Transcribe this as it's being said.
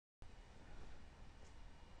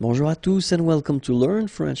Bonjour à tous and welcome to Learn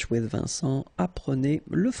French with Vincent. Apprenez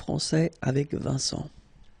le français avec Vincent.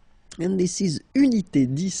 And this is Unité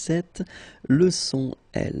 17, leçon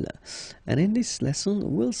L. And in this lesson,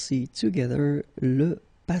 we'll see together le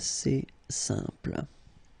passé simple.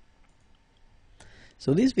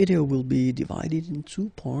 So this video will be divided in two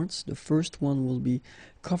parts. The first one will be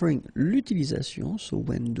covering l'utilisation, so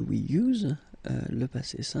when do we use le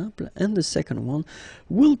passé simple, and the second one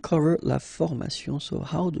will cover la formation, so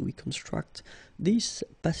how do we construct this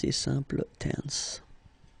passé simple tense.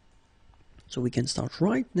 So we can start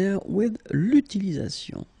right now with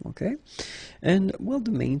l'utilisation, okay? And well,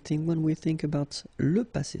 the main thing when we think about le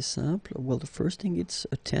passé simple, well, the first thing, it's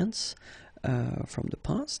a tense from the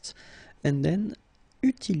past, and then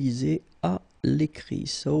utiliser à l'écrit.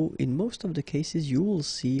 So in most of the cases you will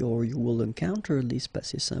see or you will encounter this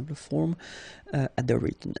passé simple form at the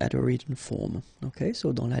written form. Okay,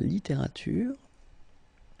 so dans la littérature,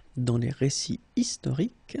 dans les récits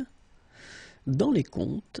historiques, dans les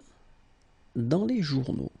contes, dans les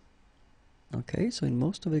journaux. Okay, so in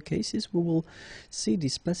most of the cases we will see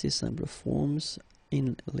these passé simple forms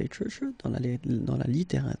in literature, dans la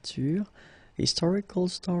littérature, historical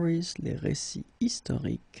stories, les récits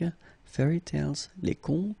historiques, fairy tales, les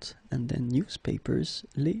contes, and then newspapers,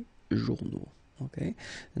 les journaux. Okay,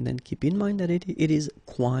 and then keep in mind that it is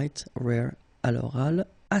quite rare à l'oral,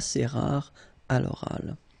 assez rare à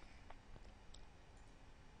l'oral.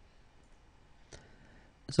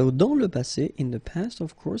 So dans le passé, in the past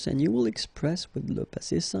of course, and you will express with le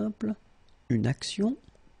passé simple une action,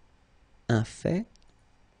 un fait,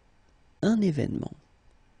 un événement.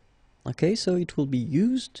 Okay, so it will be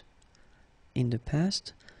used in the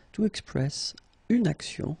past to express une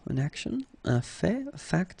action, an action, un fait, a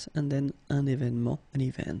fact, and then un événement, an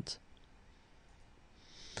event.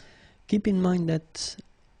 Keep in mind that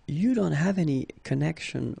you don't have any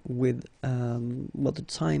connection with the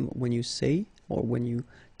time when you say or when you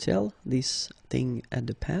tell this thing at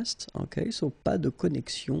the past. Okay, so pas de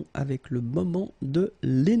connexion avec le moment de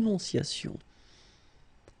l'énonciation.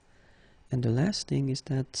 And the last thing is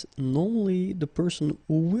that normally the person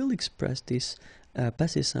who will express this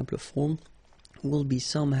passé simple form will be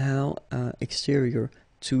somehow exterior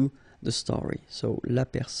to the story. So la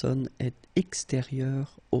personne est extérieure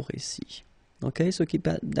au récit. Okay, so keep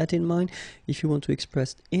that in mind if you want to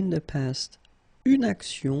express in the past une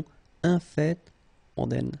action, un fait, or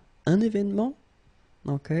then un événement.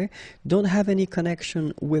 Okay, don't have any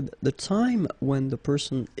connection with the time when the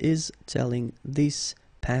person is telling this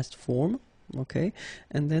past form, okay,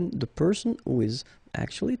 and then the person who is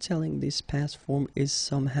actually telling this past form is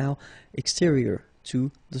somehow exterior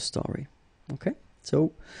to the story. Okay,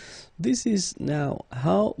 so this is now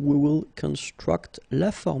how we will construct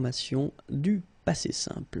la formation du passé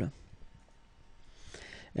simple.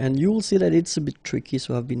 And you will see that it's a bit tricky,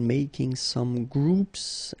 so I've been making some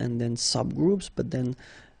groups and then subgroups, but then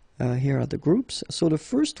here are the groups. So the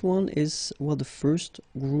first one is, well, the first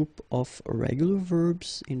group of regular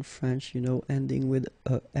verbs in French, you know, ending with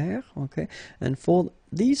er, okay? And for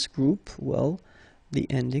this group, well, the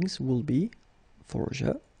endings will be for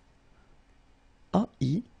je,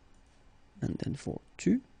 ai, and then for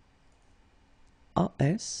tu,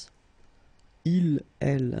 as, il,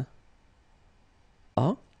 elle,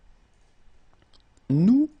 a,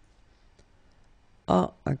 nous,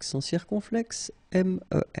 a accent circonflexe,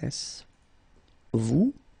 mes,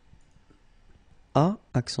 vous, a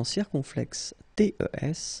accent circonflexe, tes,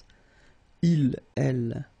 il,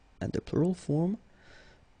 elle, and the plural form,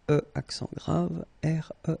 accent grave,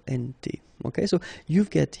 rent. Okay, so you've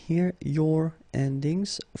got here your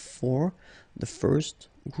endings for the first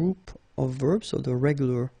group of verbs, so the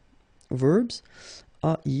regular verbs,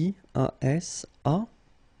 ai, as, a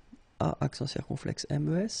accent circonflexe,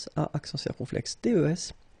 mes, a accent circonflexe,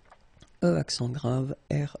 tes, accent grave,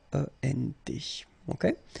 rent.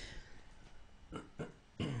 Okay?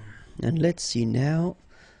 And let's see now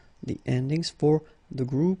the endings for the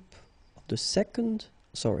group of the second,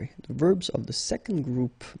 the verbs of the second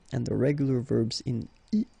group and the regular verbs in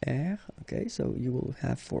IR. Okay, so you will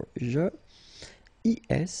have for je,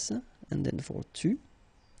 is, and then for tu,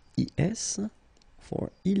 is,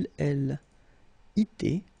 for il, elle,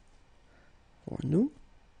 it, for nous,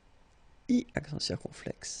 I accent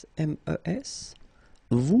circonflexe, mes,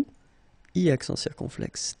 vous, I accent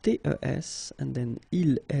circonflexe, tes, and then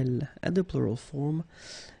il, elle, and the plural form,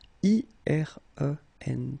 irent.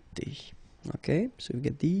 Okay, so you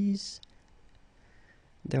get these.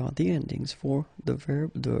 There are the endings for the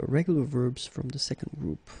regular verbs from the second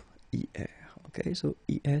group, ir. Okay, so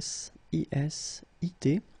is, it,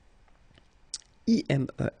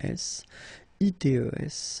 imes,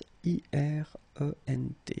 ITES,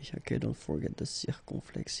 IRENT. Okay, don't forget the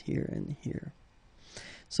circumflex here and here.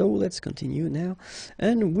 So let's continue now,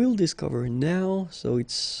 and we'll discover now, so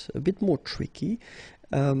it's a bit more tricky.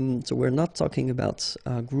 So we're not talking about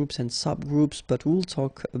groups and subgroups, but we'll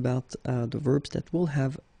talk about the verbs that will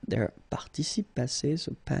have their participe passé,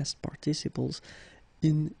 so past participles,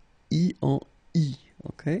 in I en I.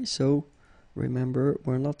 Okay, so remember,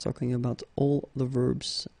 we're not talking about all the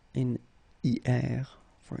verbs in IR,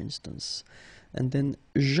 for instance. And then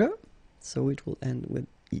je, so it will end with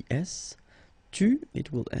IS. Tu,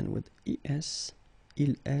 it will end with IS.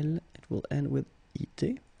 Il, elle, it will end with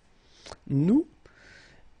IT. Nous,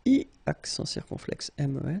 I accent circonflexe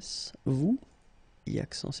MES. Vous, I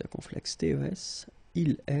accent circonflexe TES.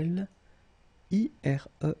 Il, elle,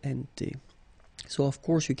 IRENT. So of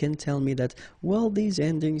course you can tell me that, well, these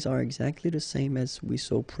endings are exactly the same as we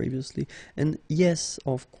saw previously. And yes,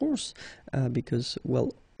 of course, because,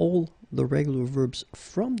 well, all the regular verbs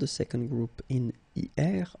from the second group in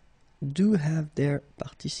IR do have their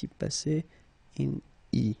participe passé in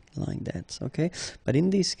I, like that, okay? But in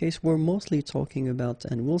this case, we're mostly talking about,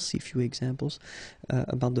 and we'll see a few examples,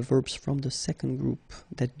 about the verbs from the second group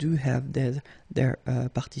that do have their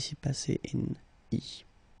participe passé in I.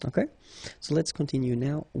 Okay, so let's continue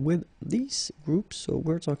now with these groups. So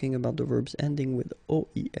we're talking about the verbs ending with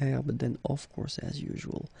OER, but then of course, as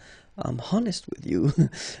usual, I'm honest with you,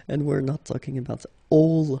 and we're not talking about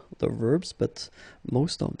all the verbs, but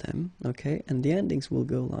most of them, okay? And the endings will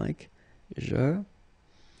go like je,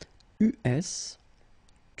 US,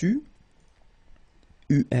 tu,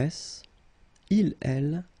 US, il,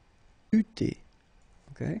 elle, UT,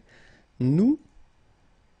 okay? Nous,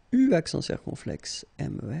 U accent circonflexe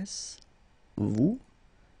MES, vous,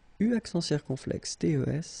 U accent circonflexe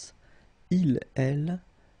TES, il, elle,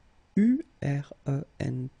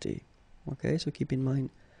 URENT. Okay, so keep in mind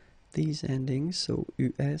these endings, so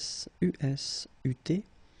US, US, UT,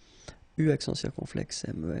 U accent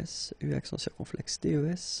circonflexe MES, U accent circonflexe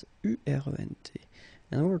TES, URENT.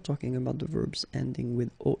 And we're talking about the verbs ending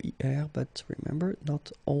with OER, but remember,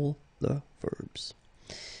 not all the verbs.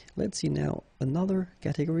 Let's see now another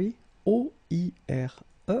category, OIRE,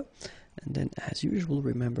 and then as usual,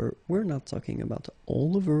 remember, we're not talking about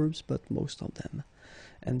all the verbs, but most of them.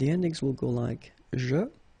 And the endings will go like je,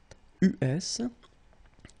 US,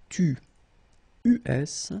 tu,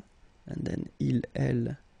 US, and then il,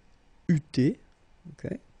 elle, UT,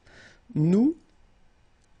 okay. Nous,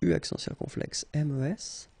 U accent circonflexe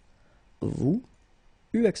MES, vous,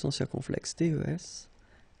 U accent circonflexe TES,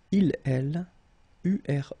 il, elle,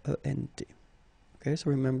 URENT. Okay,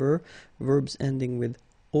 so remember, verbs ending with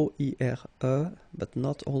OIRE, but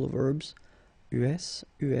not all the verbs. US,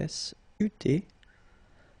 US, UT,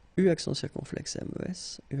 U accent circonflexe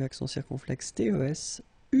MES, U accent circonflexe TES,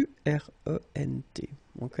 URENT.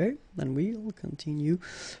 Okay, then we'll continue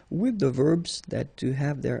with the verbs that do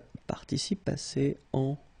have their participe passé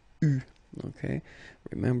en U. Okay,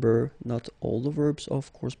 remember, not all the verbs,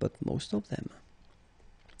 of course, but most of them.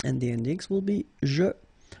 And the endings will be je,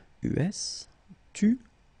 US, tu,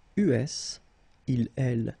 US, il,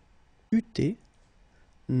 elle, UT,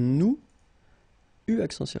 nous, U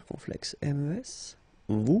accent circonflexe MES,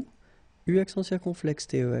 vous, U accent circonflexe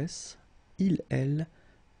TES, il, elle,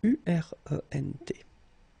 URENT.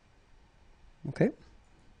 Okay?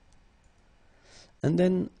 And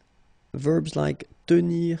then verbs like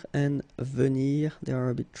tenir and venir, they are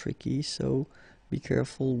a bit tricky, so be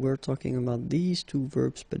careful, we're talking about these two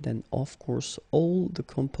verbs, but then of course all the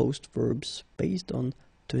composed verbs based on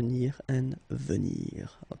tenir and venir.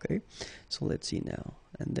 Okay, so let's see now.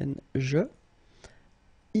 And then je,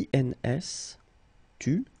 INS,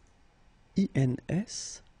 tu,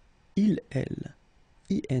 INS, il, elle,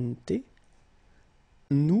 INT,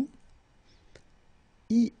 nous,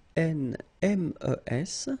 INMES,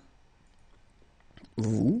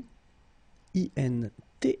 vous,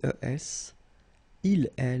 INTES, il,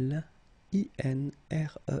 elle,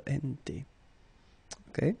 INRENT.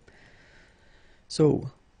 Okay,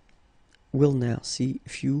 so we'll now see a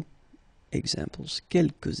few examples,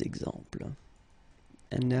 quelques exemples.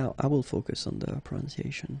 And now I will focus on the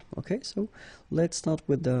pronunciation. Okay, so let's start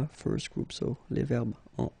with the first group, so les verbes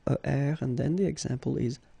en ER, and then the example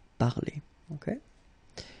is parler. Okay,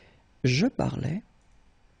 je parlais,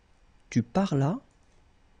 tu parlas,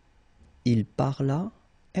 il parla,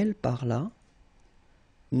 elle parla,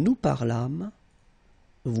 nous parlâmes,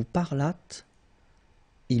 vous parlâtes,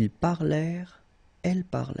 ils parlèrent, elles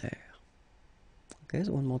parlèrent. Okay,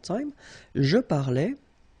 so one more time. Je parlais,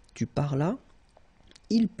 tu parlas,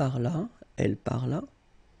 il parla, elle parla,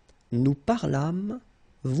 nous parlâmes,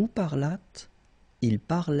 vous parlâtes, ils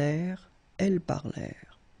parlèrent, elles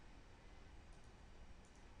parlèrent.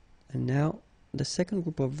 And now the second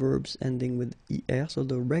group of verbs ending with er, so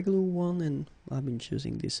the regular one, and I've been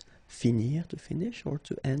choosing this finir, to finish or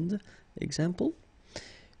to end. Example.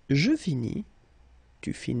 Je finis,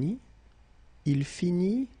 tu finis, il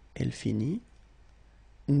finit, elle finit,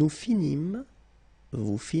 nous finîmes,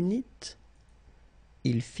 vous finîtes,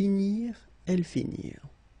 ils finirent, elles finirent.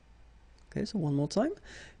 Okay, so one more time.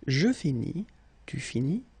 Je finis, tu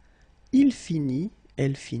finis, il finit,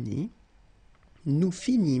 elle finit, nous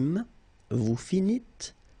finîmes, vous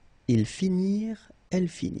finîtes, ils finirent, elles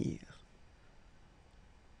finirent.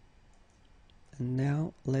 And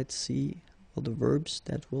now let's see all the verbs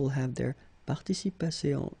that will have their participe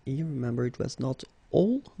passé en I. Remember, it was not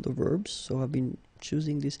all the verbs, so I've been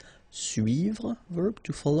choosing this suivre verb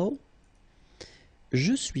to follow.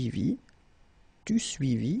 Je suivis, tu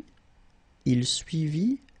suivis, il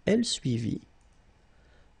suivit, elle suivit,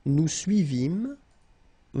 nous suivîmes,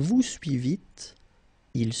 vous suivîtes,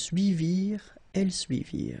 ils suivirent, elles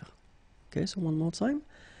suivirent. Okay, so one more time.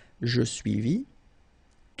 Je suivis,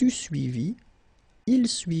 tu suivis, il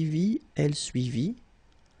suivit, elle suivit,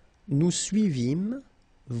 nous suivîmes,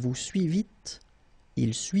 vous suivîtes,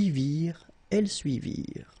 ils suivirent, elles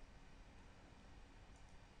suivirent.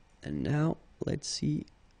 And now let's see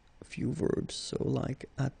a few verbs. So like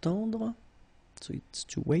attendre, so it's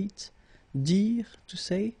to wait, dire, to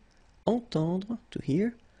say, entendre, to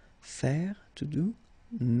hear, faire, to do,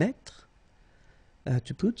 mettre,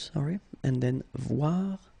 to put, sorry, and then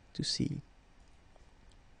voir, to see.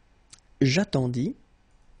 J'attendis,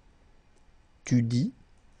 tu dis,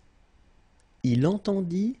 il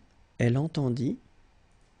entendit, elle entendit,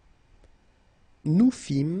 nous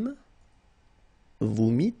fîmes,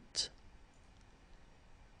 vous mîtes,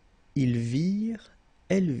 ils virent,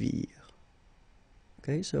 elles virent.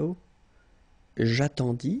 Okay, so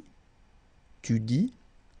j'attendis, tu dis,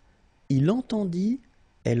 il entendit,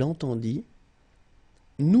 elle entendit,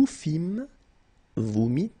 nous fîmes, vous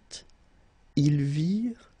mîtes, ils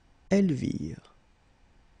virent, elles virent.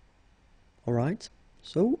 Alright,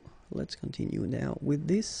 so let's continue now with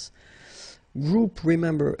this group.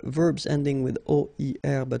 Remember, verbs ending with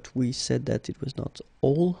OIR, but we said that it was not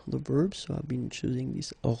all the verbs, so I've been choosing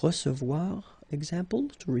this recevoir example,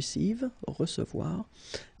 to receive, recevoir,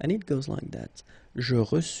 and it goes like that. Je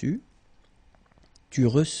reçus, tu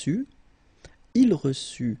reçus, il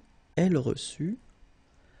reçut, elle reçut,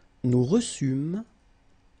 nous reçûmes,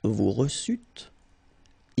 vous reçûtes,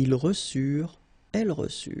 ils reçurent, elles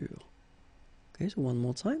reçurent. Okay, so one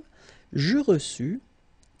more time. Je reçus,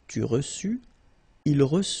 tu reçus, il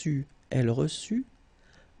reçut, elle reçut,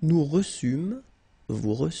 nous reçûmes,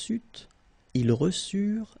 vous reçûtes, ils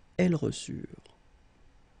reçurent, elles reçurent.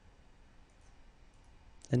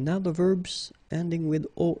 And now the verbs ending with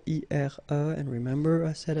OIRE, and remember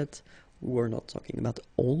I said that we were not talking about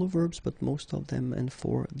all the verbs, but most of them, and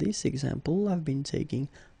for this example I've been taking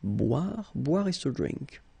boire. Boire is to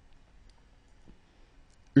drink.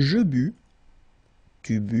 Je bus,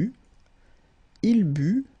 tu bus, il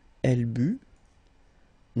but, elle but,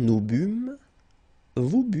 nous bûmes,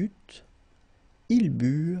 vous bûtes, ils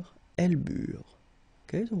burent, elles burent.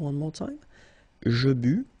 Okay, so one more time. Je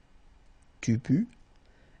bus, tu bus,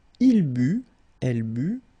 il but, elle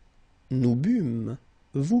but, nous bûmes,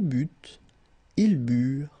 vous bûtes, ils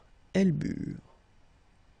burent, elles burent.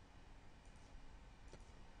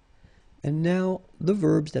 And now the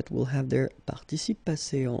verbs that will have their participe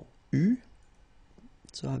passé en U.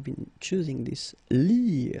 So I've been choosing this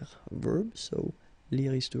lire verb, so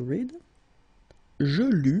lire is to read. Je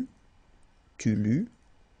lus, tu lus,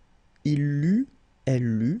 il lut,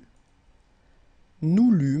 elle lut,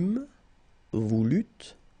 nous lûmes, vous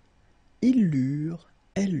lûtes, ils lurent,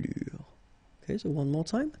 elles lurent. Okay, so one more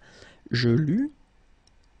time. Je lus,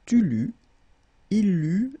 tu lus, il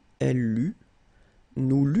lut, elle lut,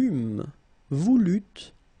 nous lûmes, vous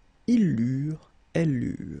lûtes, ils lurent, elles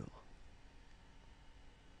lurent.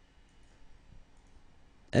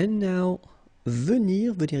 And now,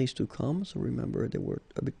 venir, venir is to come, so remember they were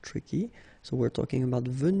a bit tricky. So we're talking about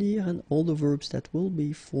venir and all the verbs that will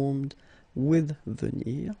be formed with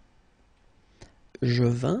venir. Je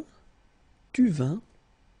vins, tu vins,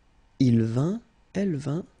 il vint, elle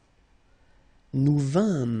vint, nous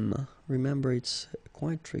vîmes. Remember, it's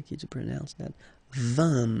quite tricky to pronounce that.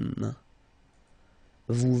 Vîmes.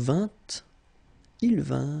 Vous vîntes, ils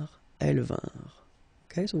vinrent, elles vinrent.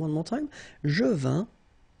 Okay, so one more time. Je vins,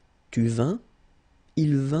 tu vins,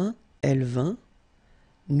 il vint, elle vint,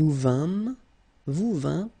 nous vîmes, vous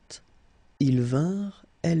vîntes, ils vinrent,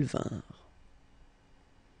 elles vinrent.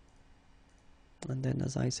 And then,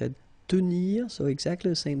 as I said, tenir, so exactly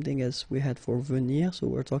the same thing as we had for venir. So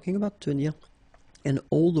we're talking about tenir and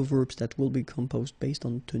all the verbs that will be composed based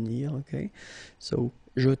on tenir, okay? So,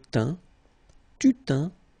 je tins, tu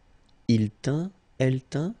tins, il tint, elle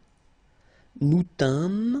tint, nous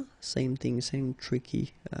tîmes, same thing, same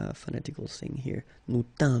tricky phonetical thing here. Nous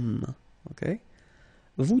tîmes, okay?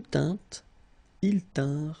 Vous tîntes, ils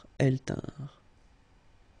tinrent, elles tinrent.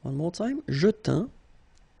 One more time. Je tins,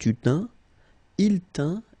 tu tins, il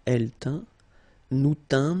tint, elle tint, nous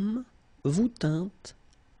tîmes, vous tîntes,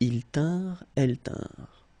 ils tinrent, elles tinrent.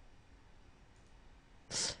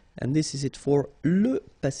 And this is it for le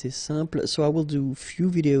passé simple. So I will do few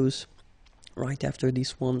videos right after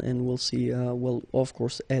this one, and we'll see, well, of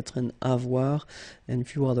course, être and avoir, and a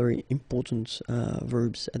few other important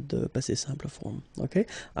verbs at the passé simple form. Okay?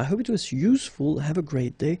 I hope it was useful. Have a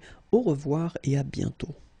great day. Au revoir et à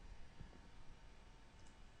bientôt.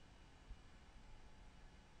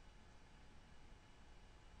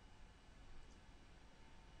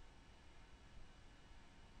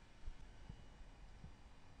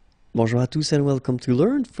 Bonjour à tous and welcome to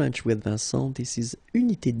Learn French with Vincent. This is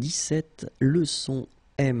Unité 17, leçon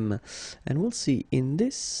M. And we'll see in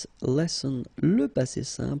this lesson le passé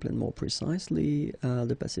simple, and more precisely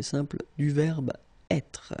le passé simple du verbe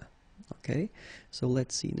être. Okay, so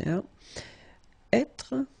let's see now.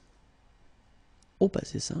 Être au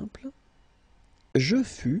passé simple. Je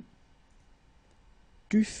fus,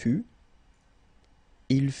 tu fus,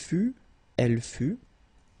 il fut, elle fut,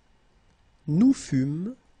 nous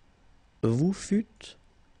fûmes, vous fûtes,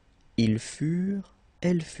 ils furent,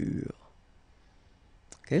 elles furent.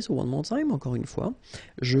 Okay, so one more time, encore une fois.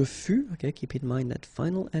 Je fus, okay, keep in mind that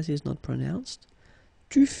final S is not pronounced.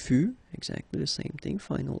 Tu fus, exactly the same thing,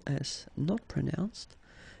 final S not pronounced.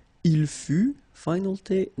 Il fut, final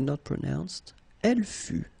T not pronounced. Elle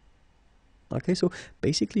fut. Okay, so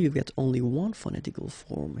basically you get only one phonetical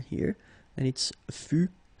form here, and it's fut,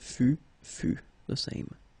 fut, fut, the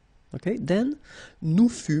same. Okay, then, nous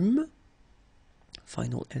fûmes,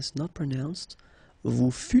 final S not pronounced.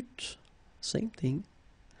 Vous fûtes, same thing.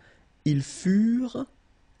 Ils furent,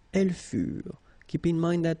 elles furent. Keep in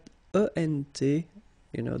mind that ENT,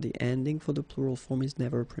 you know, the ending for the plural form is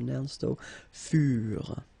never pronounced, so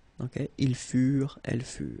furent. Okay, ils furent, elles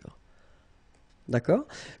furent. D'accord?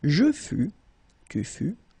 Je fus, tu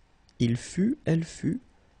fus, il fut, elle fut,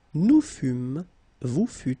 nous fûmes, vous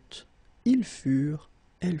fûtes, ils furent,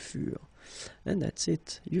 elles furent. And that's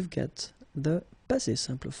it. You've got the passé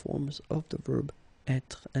simple forms of the verb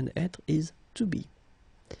être, and être is to be.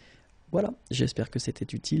 Voilà, j'espère que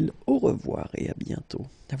c'était utile. Au revoir et à bientôt.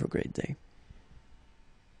 Have a great day.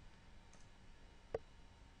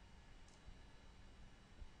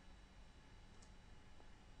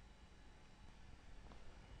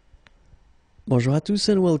 Bonjour à tous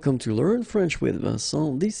and welcome to Learn French with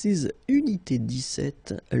Vincent. This is Unité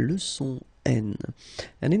 17, leçon N.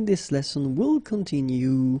 And in this lesson we'll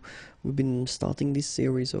continue. We've been starting this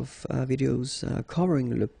series of videos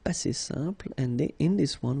covering le passé simple, and in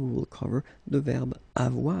this one we will cover the verb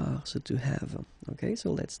avoir, so to have. Okay,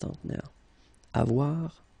 so let's start now.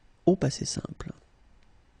 Avoir au passé simple.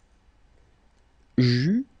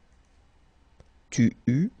 J'eus, tu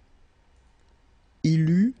eus, il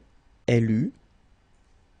eut, elle eut,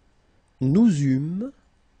 nous eûmes,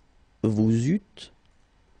 vous eûtes,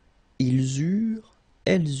 ils eurent,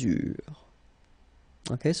 elles eurent.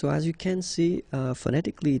 Okay, so as you can see,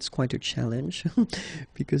 phonetically it's quite a challenge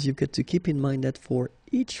because you've got to keep in mind that for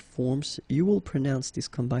each forms you will pronounce this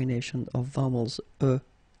combination of vowels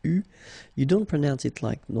u. You don't pronounce it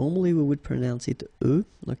like normally we would pronounce it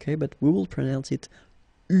okay, but we will pronounce it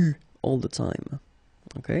u all the time.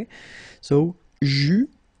 Okay, so j'eus,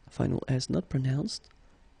 final S not pronounced,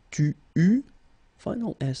 tu eus,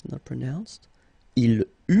 final S not pronounced, il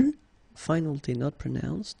eut, final T not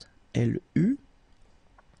pronounced, elle eut,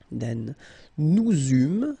 then nous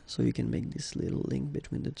eûmes, so you can make this little link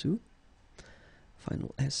between the two,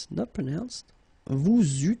 final S not pronounced, vous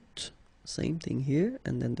eûtes, same thing here,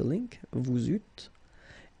 and then the link, vous eûtes,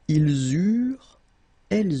 ils eurent,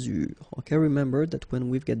 elles eurent. Okay, remember that when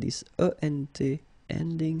we've got this ENT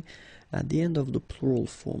ending at the end of the plural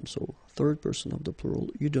form, so third person of the plural,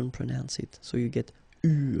 you don't pronounce it, so you get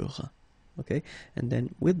eurent. Okay, and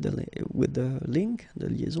then with the link, the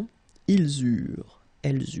liaison, ils eurent,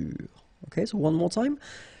 elles eurent. Okay, so one more time.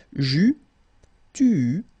 J'eus, tu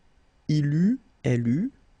eus, il eut, elle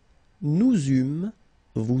eut, nous eûmes,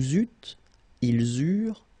 vous eûtes, ils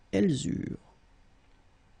eurent, elles eurent.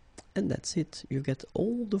 And that's it. You get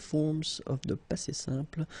all the forms of the passé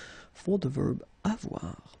simple for the verb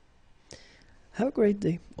avoir. Have a great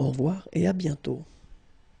day. Au revoir et à bientôt.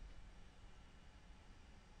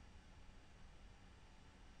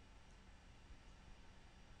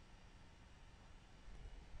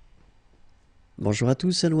 Bonjour à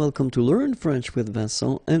tous and welcome to Learn French with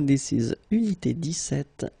Vincent, and this is Unité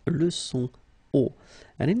 17, leçon O.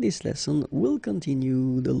 And in this lesson we'll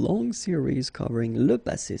continue the long series covering le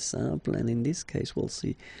passé simple, and in this case we'll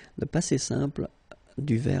see le passé simple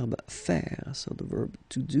du verbe faire, so the verb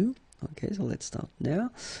to do. Okay, so let's start now.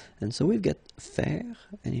 And so we've got faire,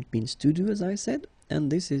 and it means to do, as I said, and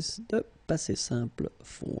this is the passé simple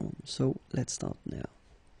form. So let's start now.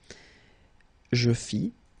 Je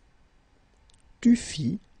fis, tu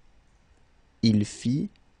fis, il fit,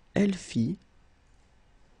 elle fit,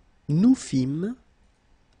 nous fîmes,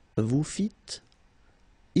 vous fîtes,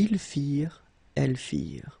 ils firent, elles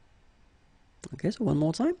firent. Okay, so one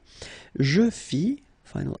more time. Je fis,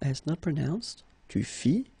 final S not pronounced. Tu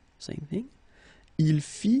fis, same thing. Il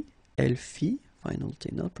fit, elle fit, final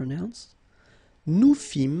T not pronounced. Nous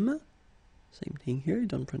fîmes, same thing here, you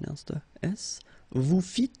don't pronounce the S. Vous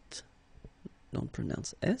fîtes, don't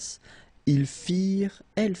pronounce S. Ils firent,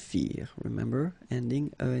 elles firent. Remember,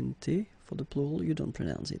 ending ENT for the plural, you don't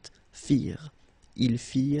pronounce it. Firent. Ils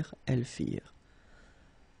firent, elles firent.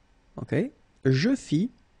 Okay? Je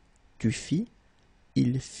fis, tu fis,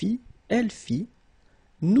 il fit, elle fit,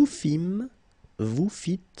 nous fîmes, vous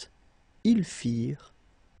fîtes, ils firent,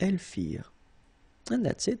 elles firent. And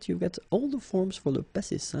that's it. You've got all the forms for the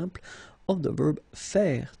passé simple of the verb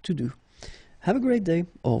faire, to do. Have a great day.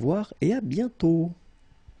 Au revoir et à bientôt.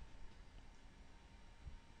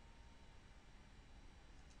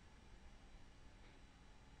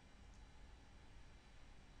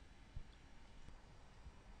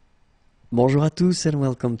 Bonjour à tous and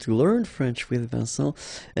welcome to Learn French with Vincent,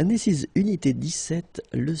 and this is Unité 17,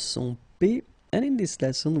 leçon P, and in this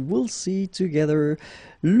lesson we'll see together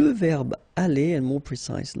le verbe aller, and more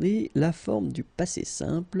precisely la forme du passé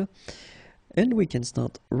simple, and we can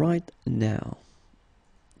start right now.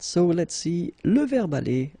 So let's see le verbe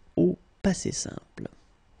aller au passé simple.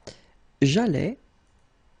 J'allais,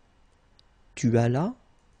 tu allas,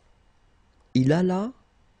 il alla,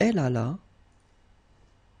 elle alla,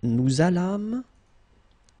 nous allâmes,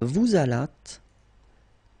 vous allâtes,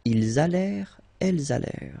 ils allèrent, elles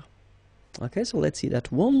allèrent. Okay, so let's see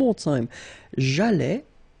that one more time. J'allais,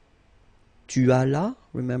 tu allas,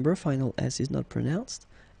 remember final S is not pronounced,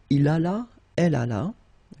 il alla, elle alla.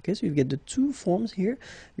 Okay, so you get the two forms here.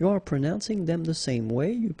 You are pronouncing them the same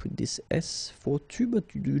way. You put this S for tu, but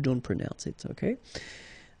you don't pronounce it, okay?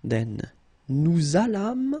 Then, nous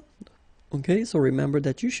allâmes. Okay, so remember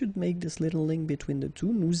that you should make this little link between the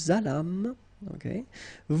two. Nous allâmes, okay?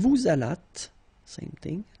 Vous allâtes, same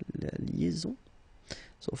thing, la liaison.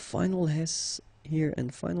 So final S here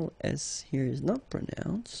and final S here is not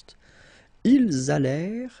pronounced. Ils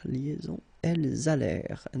allèrent, liaison, elles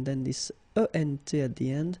allèrent. And then this ENT at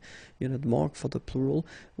the end, you know, the mark for the plural,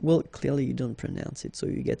 well, clearly you don't pronounce it, so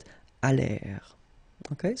you get allèrent.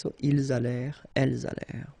 Okay, so ils allèrent, elles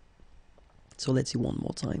allèrent. So let's see one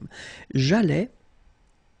more time. J'allais,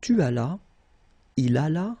 tu allas, il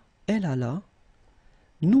alla, elle alla,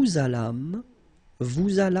 nous allâmes,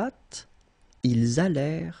 vous allâtes, ils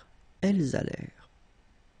allèrent, elles allèrent.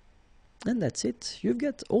 And that's it. You've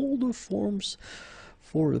got all the forms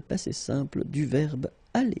for le passé simple du verbe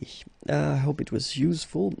aller. I hope it was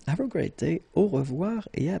useful. Have a great day. Au revoir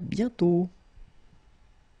et à bientôt.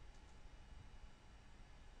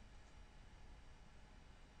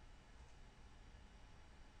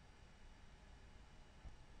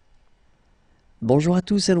 Bonjour à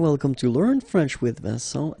tous and welcome to Learn French with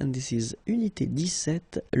Vincent, and this is Unité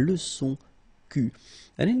 17, leçon Q.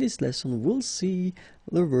 And in this lesson we'll see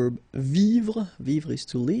the verb vivre. Vivre is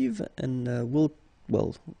to live, and we'll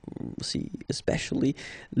see especially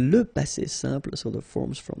le passé simple, so the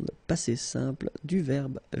forms from the passé simple du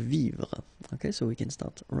verbe vivre. Okay, so we can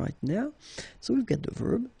start right now. So we've got the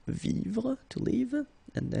verb vivre, to live,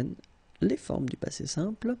 and then les formes du passé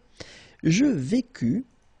simple. Je vécus,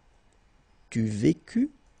 tu vécus,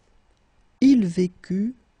 il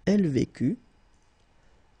vécut, elle vécut,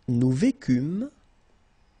 nous vécûmes,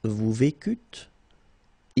 vous vécûtes,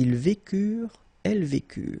 ils vécurent, elles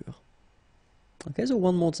vécurent. Okay, so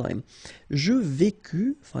one more time. Je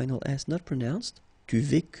vécus, final S not pronounced, tu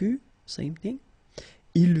vécus, same thing.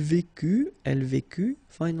 Il vécut, elle vécut,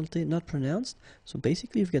 final T not pronounced. So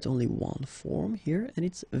basically you've got only one form here, and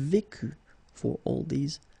it's vécu for all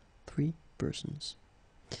these three persons.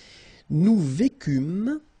 Nous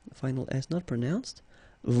vécûmes, final S not pronounced,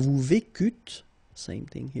 vous vécûtes, same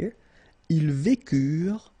thing here, ils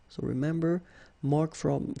vécurent, so remember, mark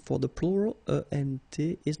for the plural, and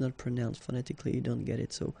T is not pronounced phonetically, you don't get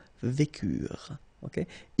it, so vécurent. Okay,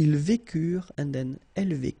 ils vécurent, and then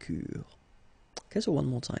elles vécurent. Okay, so one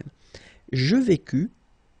more time. Je vécus,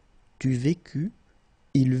 tu vécus,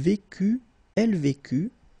 il vécut, elle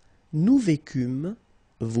vécut, nous vécûmes,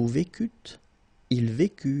 vous vécûtes, ils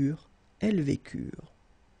vécurent, elles vécurent.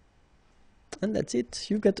 And that's it.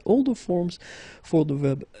 You get all the forms for the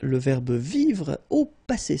verb, le verbe vivre au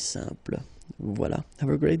passé simple. Voilà.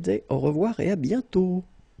 Have a great day. Au revoir et à bientôt.